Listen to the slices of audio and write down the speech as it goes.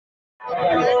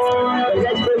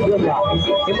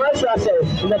Zumba. Immerse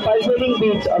yourself in the pulsating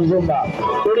beats of Zumba.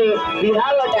 Today, we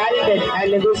have a talented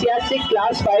and enthusiastic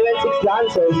class 5 and 6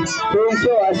 dancers who will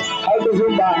show us how to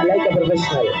Zumba like a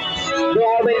professional. They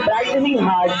have been practicing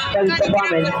hard for this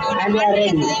performance and they are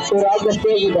ready to rock the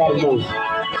stage with their moves.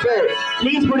 So,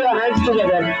 please put your hands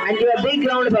together and give a big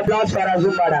round of applause for our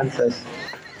Zumba dancers.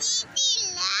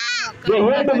 We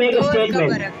are here to make a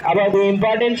statement about the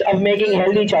importance of making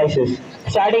healthy choices,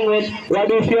 starting with what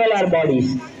we fuel our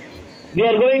bodies. We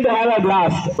are going to have a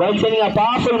blast while sending a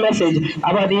powerful message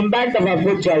about the impact of our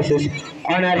food choices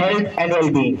on our health and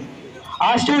well-being.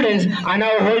 Our students are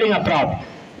now holding a prop,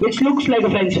 which looks like a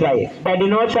French fry, but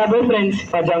denotes our preference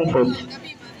for junk foods.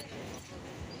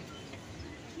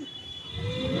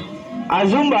 Our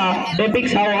Zumba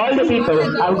depicts how all the people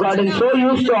have gotten so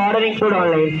used to ordering food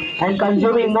online and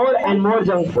consuming more and more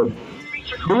junk food.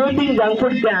 Do you think junk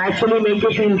food can actually make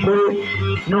you feel full?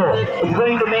 No, it's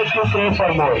going to make you crave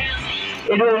for more.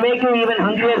 It will make you even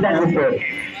hungrier than before.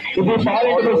 If you fall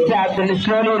into this trap, then it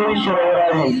slowly ruins your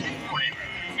overall health.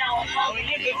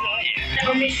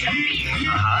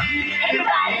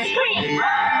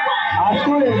 Our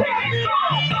students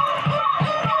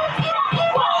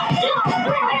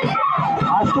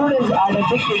Our students are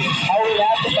depicting how we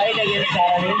have to fight against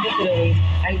our unhealthy cravings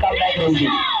and come back healthy.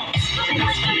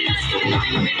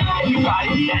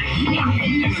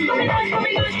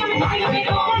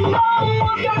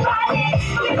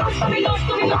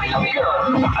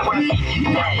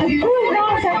 The two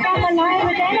rounds have come alive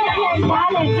with energy and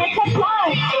talent. Let's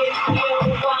applaud.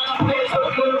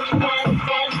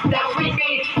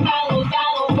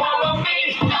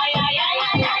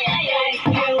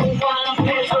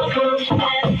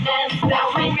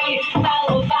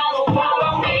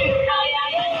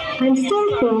 I'm still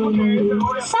feeling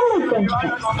some of them.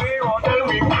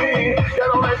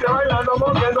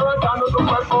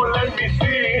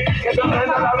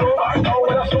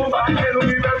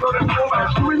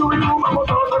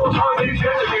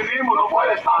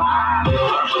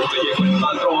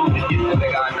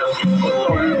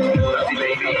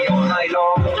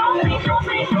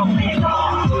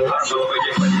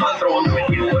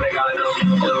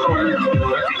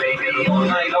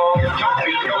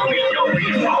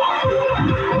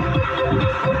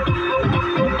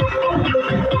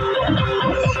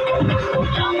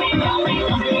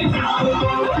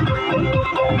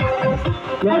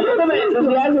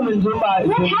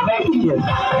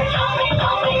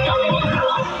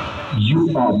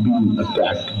 You are being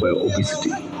attacked by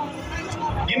obesity.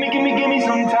 Give me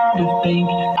some time to think.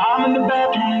 I'm in the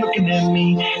bathroom looking at me.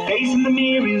 Facing the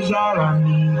mirror is all I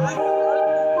need.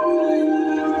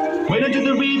 Wait until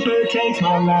the Reaper takes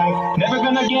my life. Never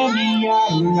gonna get me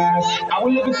out of life. I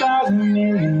will live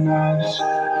 1,000,000,000 lives.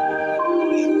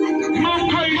 My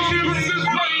patience is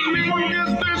waning. Is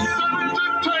this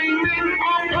entertaining?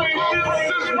 My patience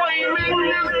is waning.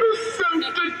 Is this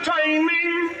entertaining?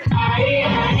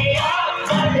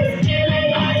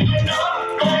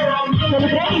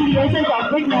 Celebrating the essence of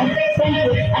fitness,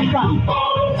 friendship, and fun.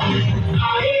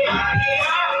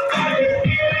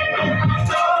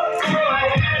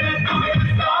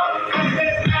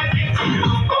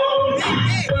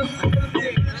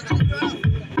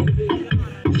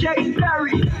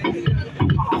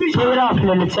 Shave it off,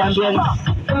 little champion.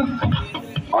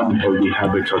 Unhealthy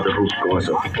habits are the root cause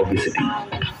of obesity.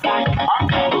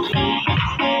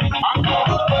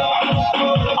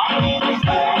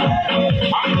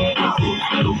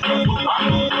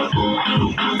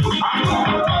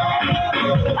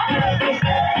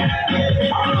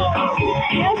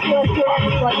 Here's your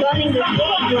tips for turning this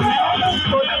day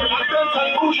into a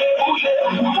memorable sporting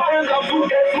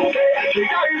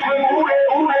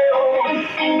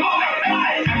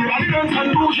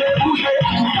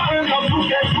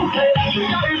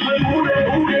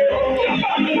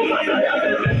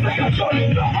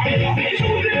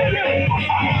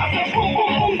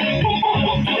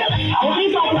Every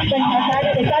participant has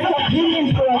added a touch of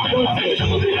brilliance to our sports day.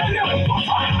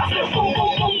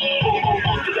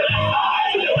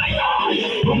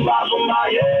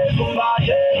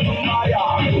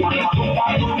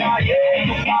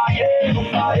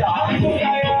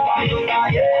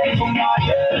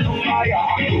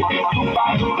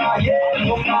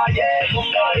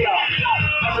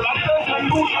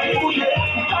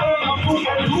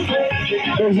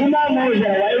 The Zumba Night is a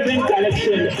vibrant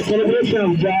collection, celebration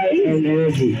of joy and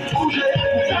energy.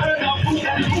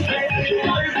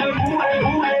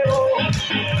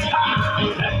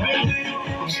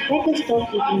 Let us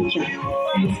stop eating junk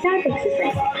and start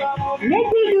exercising. Let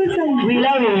me do some. We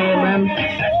love you, ma'am.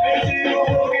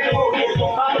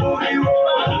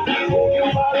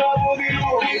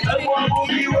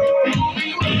 Thank you.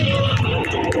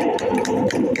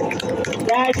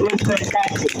 That was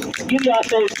fantastic. Give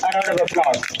yourself a round of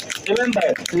applause. Remember,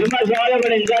 Zumba is all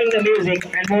about enjoying the music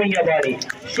and moving your body.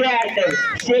 Stay active,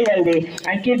 stay healthy,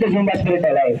 and keep the Zumba spirit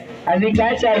alive. As we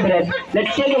catch our breath,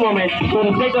 let's take a moment to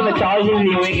reflect on the choices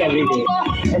we make every day,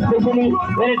 especially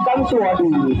when it comes to what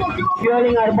we eat.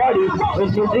 Fueling our bodies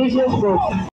with nutritious foods